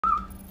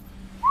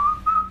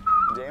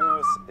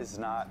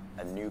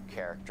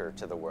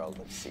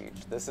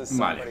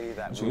Vale,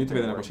 un segundito, voy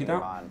a dar una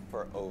cosita.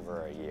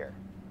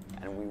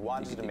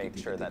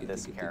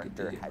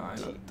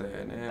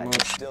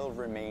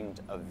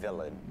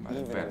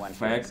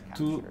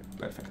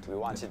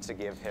 Perfecto.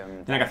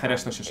 Tiene que hacer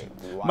esto, sí.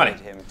 Vale.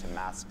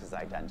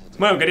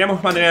 Bueno,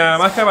 queríamos mantener la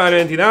máscara para la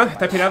identidad.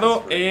 Está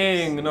inspirado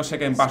en, no sé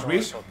qué, en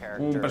Podréis,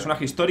 un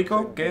personaje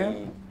histórico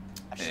que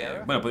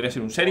bueno, podría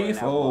ser un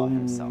sheriff o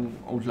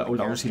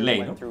un sin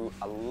ley, ¿no?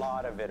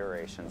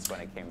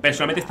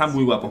 Personalmente está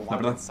muy guapo, la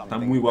verdad. Está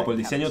muy guapo el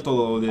diseño,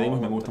 todo de Deimos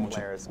me gusta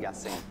mucho.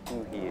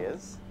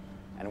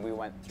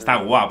 Está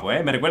guapo,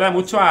 ¿eh? Me recuerda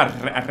mucho a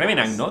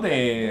Revenant, ¿no?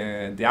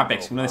 De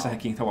Apex, una de esas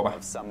skins, está guapa.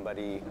 Está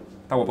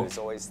guapo.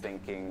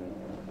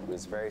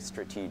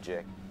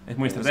 Es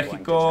muy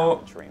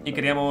estratégico y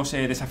queríamos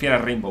desafiar a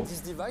Rainbow.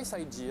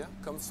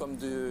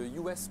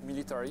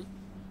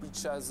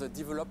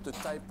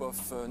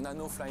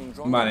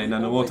 Vale,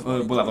 nanobot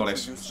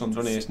voladores. Son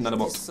drones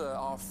nanobot.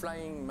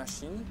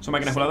 Son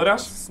máquinas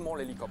voladoras.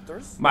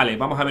 Vale,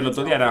 vamos a verlo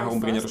todo y ahora un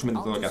pequeño resumen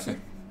de todo lo que hace.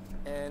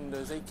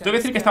 Tengo que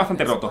decir que está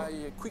bastante roto.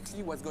 Voy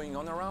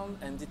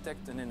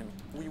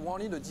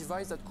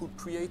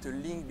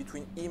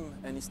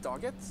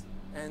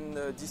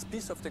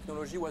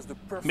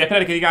a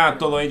esperar que diga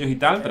todo ellos y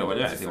tal, pero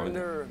bueno, ya decimos.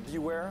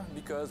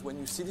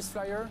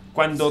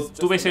 Cuando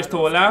tú ves esto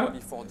volar,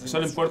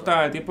 solo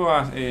importa el tiempo,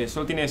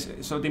 solo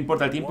te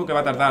importa el tiempo que va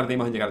a tardar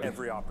Deimos en llegar.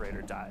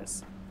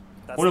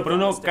 Uno por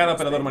uno, cada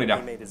operador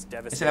morirá.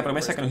 Esa es la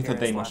promesa que nos hizo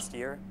Deimos.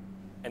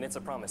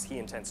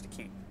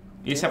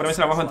 Y esa promesa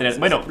la vamos a mantener.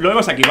 Bueno, lo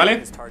vemos aquí,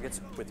 ¿vale?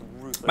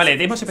 Vale,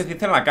 Deimos se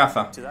especializa en la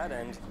caza.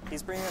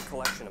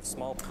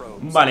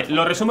 Vale,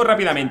 lo resumo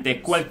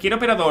rápidamente. Cualquier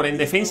operador en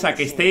defensa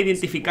que esté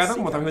identificado,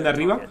 como estamos viendo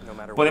arriba,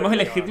 podemos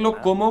elegirlo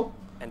como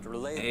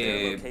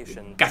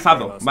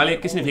cazado, ¿vale?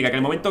 ¿Qué significa? Que en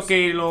el momento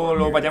que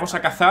lo vayamos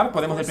a cazar,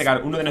 podemos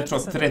desplegar uno de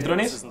nuestros 3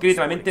 drones que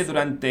literalmente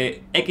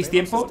durante X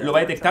tiempo lo va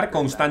a detectar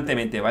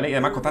constantemente, ¿vale? Y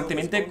además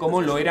constantemente como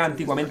lo era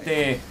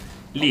antiguamente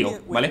Lío,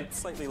 ¿vale? O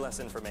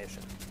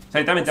sea,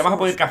 literalmente vamos a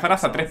poder cazar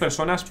hasta 3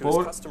 personas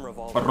por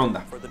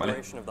ronda,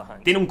 ¿vale?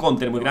 Tiene un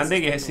counter muy grande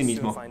que es sí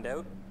mismo.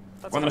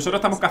 Cuando nosotros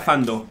estamos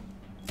cazando,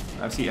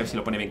 a ver si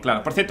lo pone bien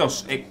claro. Por cierto,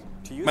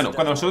 bueno,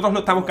 cuando nosotros no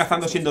estamos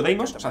cazando siendo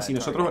Deimos, o sea, si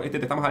nosotros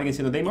detectamos a alguien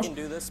siendo Deimos,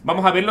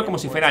 vamos a verlo como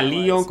si fuera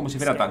Leon, como si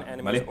fuera tal,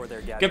 ¿vale?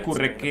 ¿Qué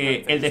ocurre?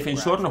 Que el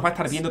defensor nos va a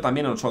estar viendo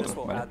también a nosotros,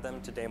 ¿vale?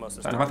 O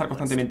sea, nos va a estar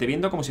constantemente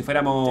viendo como si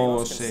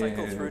fuéramos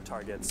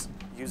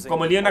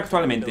como Leon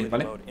actualmente,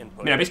 ¿vale?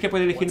 Mira, ¿veis que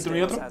puede elegir entre uno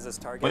y otro?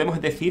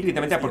 Podemos decir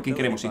directamente a por quién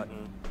queremos ir,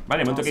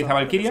 ¿vale? En el momento que dice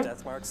Valkyria,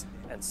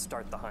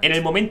 en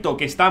el momento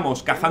que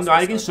estamos cazando a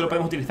alguien solo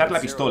podemos utilizar la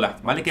pistola,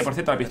 ¿vale? Que por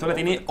cierto la pistola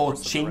tiene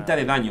 80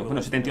 de daño,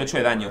 bueno, 78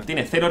 de daño.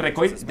 Tiene 0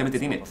 recoil, simplemente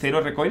tiene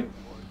 0 recoil.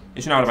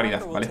 Es una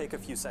barbaridad, ¿vale?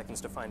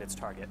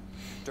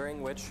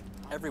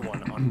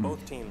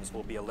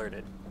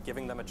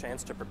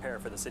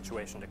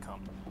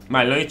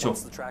 Vale, lo he hecho.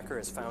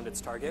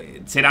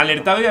 Será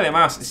alertado y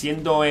además,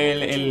 siendo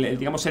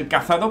digamos, el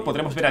cazado,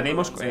 podremos ver a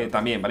Deimos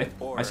también, ¿vale?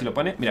 A ver si lo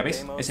pone. Mira,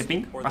 ¿veis? Ese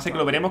ping. Pasa que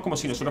lo veremos como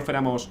si nosotros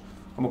fuéramos,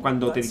 como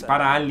cuando te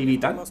dispara alguien y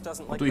tal,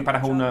 o tú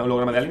disparas a un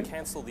holograma de alguien.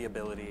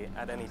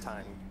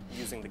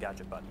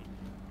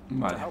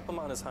 Vale.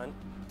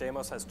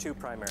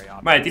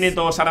 Vale, tiene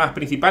 2 armas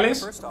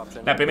principales.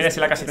 La primera es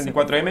el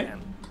AK-74M.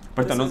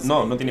 Por esto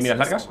no tiene miras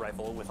largas.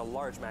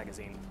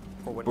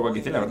 Un poco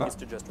aquí, la verdad.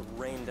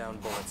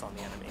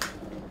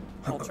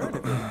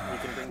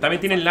 También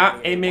tienen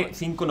la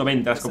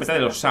M590, la escopeta de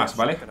los SAS,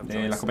 ¿vale?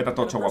 La escopeta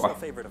tocha guapa.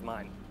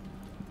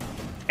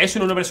 Es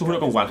un 1 vs 1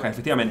 con wallhack,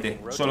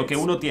 efectivamente. Solo que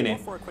uno tiene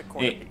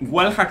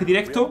wallhack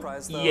directo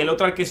y el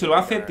otro al que se lo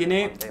hace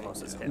tiene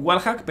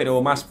wallhack,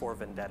 pero más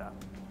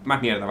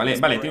mierda, ¿vale?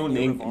 Vale,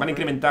 van a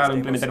implementar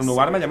un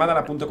nuevo arma llamada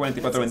la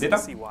 .44 Vendetta.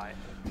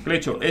 De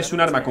hecho, es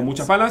un arma con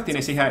muchas balas.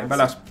 Tiene 6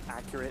 balas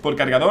por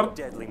cargador,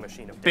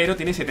 pero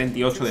tiene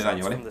 78 de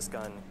daño, ¿vale?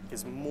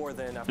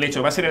 De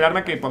hecho, va a ser el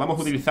arma que podamos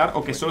utilizar,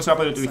 o que solo se va a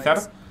poder utilizar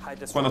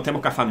cuando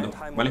estemos cazando,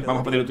 ¿vale?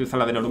 Vamos a poder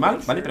utilizarla de normal,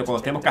 ¿vale? Pero cuando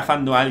estemos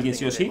cazando a alguien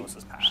sí o sí,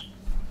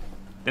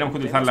 tenemos que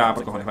utilizarla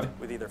por cojones, ¿vale?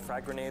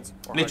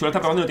 De hecho, lo está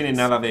probando y no tiene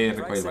nada de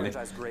recoil, ¿vale?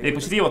 El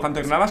dispositivo, tanto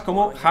granadas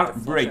como hard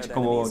breach,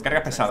 como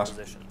cargas pesadas.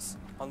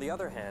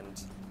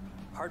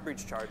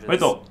 Por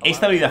esto,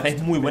 esta habilidad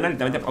es muy buena,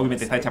 literalmente,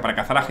 obviamente está hecha para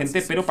cazar a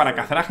gente, pero para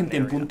cazar a gente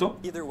en punto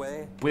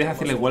puedes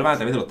hacerle wallbang a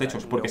través de los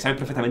techos, porque sabes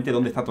perfectamente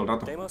dónde está todo el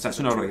rato. O sea, es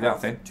una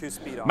barbaridad, ¿eh?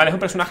 Vale, es un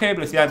personaje de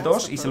velocidad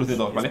 2 y salud de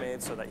 2, ¿vale?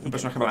 Un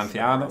personaje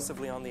balanceado.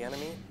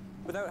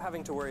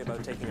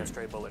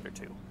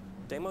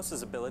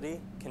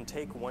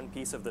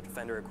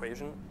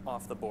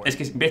 Es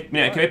que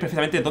mira, es que ves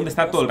perfectamente dónde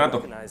está todo el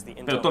rato.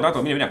 Pero todo el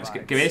rato, mira, es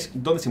que ves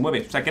dónde se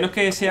mueve. O sea, que no es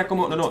que sea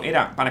como... No,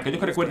 era para aquellos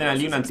que recuerden al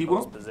Leon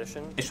antiguo.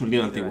 Es un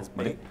Leon antiguo,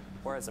 ¿vale?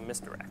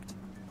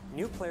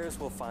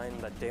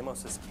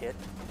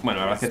 Bueno,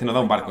 la verdad es que este nos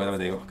da un barco, ya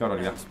te digo. Qué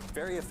barbaridad.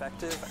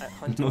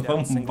 Nos da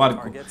un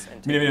barco.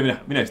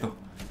 Mira esto.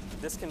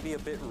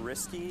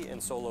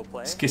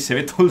 Es que se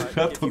ve todo el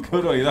rato, qué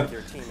barbaridad.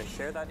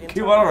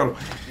 Qué bárbaro.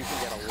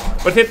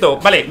 Por cierto,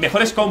 vale,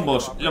 mejores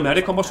combos. Los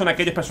mejores combos son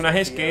aquellos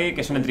personajes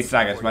que son entry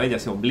fraggers, ¿vale? Ya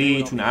sea un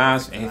Bleach, una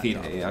As. Es decir,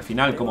 al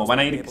final, como van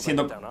a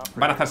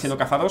estar siendo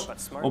cazados,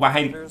 o vas a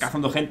ir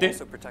cazando gente,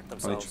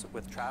 lo he dicho.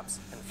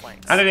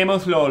 Ahora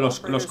veremos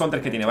los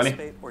counters que tiene,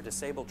 ¿vale?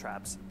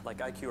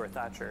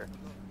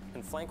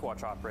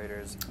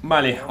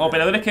 Vale,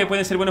 operadores que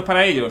pueden ser buenos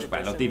para ellos.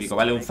 Vale, lo típico,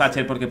 ¿vale? Un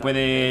Thatcher porque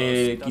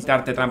puede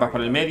quitarte trampas por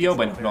el medio.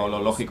 Bueno,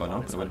 lo lógico, ¿no?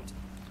 Pero bueno,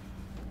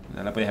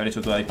 la podías haber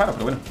hecho toda a disparo,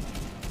 pero bueno.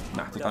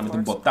 Nah, totalmente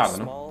un botado,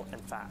 ¿no?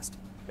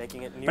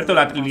 Pero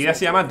la habilidad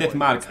se llama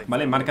Deathmark,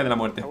 ¿vale? Marca de la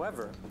muerte.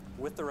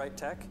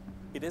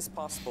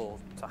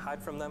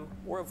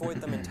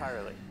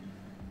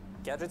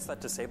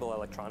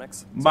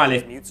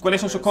 Vale,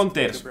 ¿cuáles son sus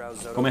counters?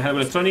 Como es algo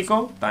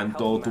electrónico,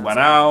 tanto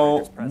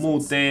tubarao,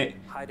 mute.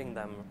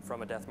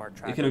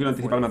 Es que no quiero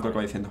anticiparme a todo lo que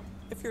va diciendo.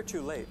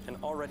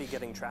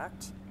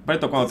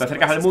 Perfecto, cuando te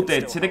acercas al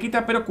mute se te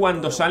quita, pero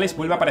cuando sales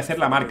vuelve a aparecer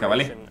la marca,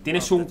 ¿vale?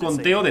 Tienes un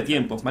conteo de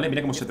tiempo, ¿vale?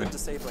 Mira cómo se te ve.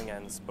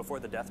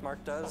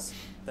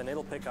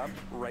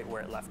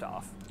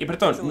 Y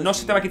perdón, no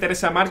se te va a quitar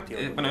esa marca,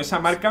 esa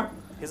marca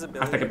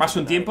hasta que pase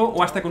un tiempo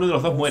o hasta que uno de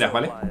los dos mueras,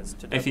 ¿vale?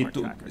 Es decir,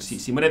 tú,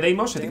 si muere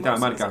Deimos, se te quita la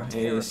marca.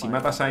 Si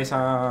matas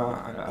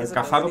al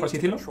cazado, por así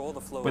decirlo,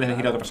 puedes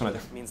elegir a otra persona ya.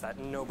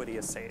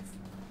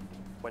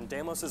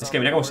 Es que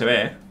mira cómo se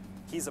ve,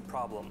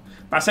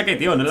 Pasa que,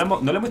 tío, no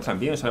le muestran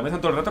bien. O sea, le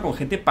muestran todo el rato con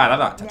gente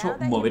parada. Chacho,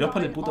 moveros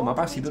por el puto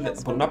mapa así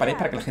por una pared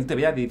para que la gente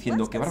vea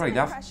diciendo qué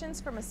barbaridad.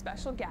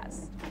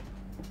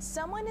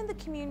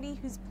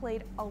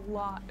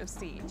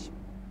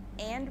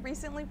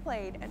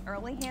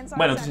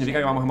 Bueno, esto significa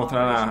que vamos a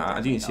mostrar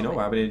a Jinxie, ¿no?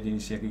 Va a abrir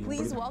Jinxie aquí un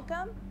poquito.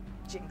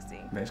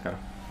 ¿Ves? Claro.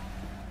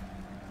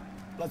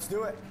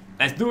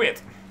 Let's do it.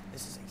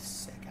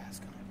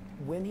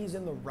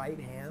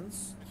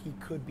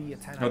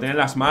 Lo tiene en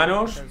las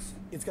manos.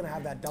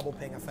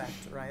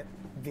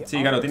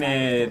 Sí, claro,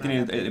 tiene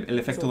el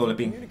efecto doble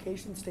ping.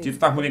 Si tú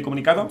estás muy bien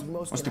comunicado,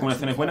 o si tu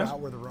comunicación es buena,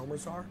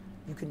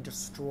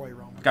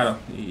 claro,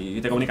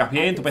 y te comunicas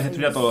bien, tú puedes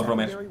destruir a todos los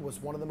roamers.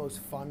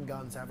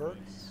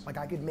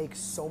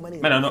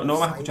 Bueno, no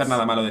vas a escuchar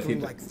nada malo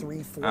decir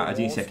a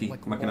Jinxie aquí,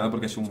 más que nada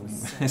porque es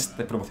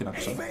desproporcionado.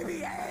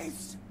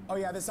 Oh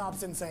yeah, this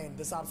op's insane.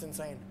 This op's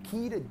insane.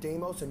 Key to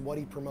Deimos and what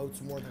he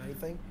promotes more than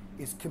anything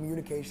is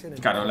communication.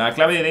 Claro, la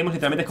clave de Deimos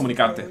literalmente es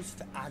comunicarte.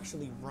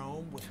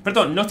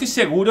 Perdón, no estoy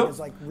seguro,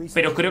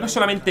 pero creo que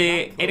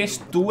solamente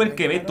eres tú el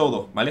que ve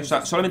todo, ¿vale? O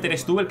sea, solamente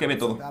eres tú el que ve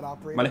todo,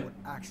 ¿vale?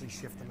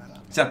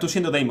 O sea, tú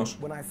siendo Deimos.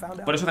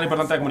 Por eso es tan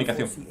importante la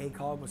comunicación.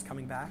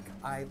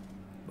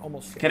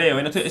 Creo,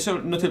 eso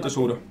no estoy del todo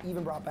seguro.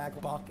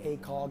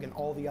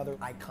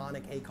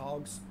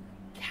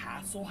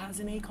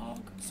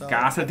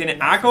 Castle tiene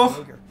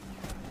ACOG.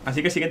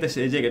 Así que el siguiente es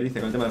Jäger, dice,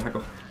 con el tema del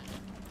ACOG.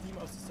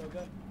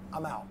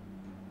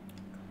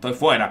 Estoy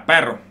fuera,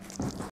 perro.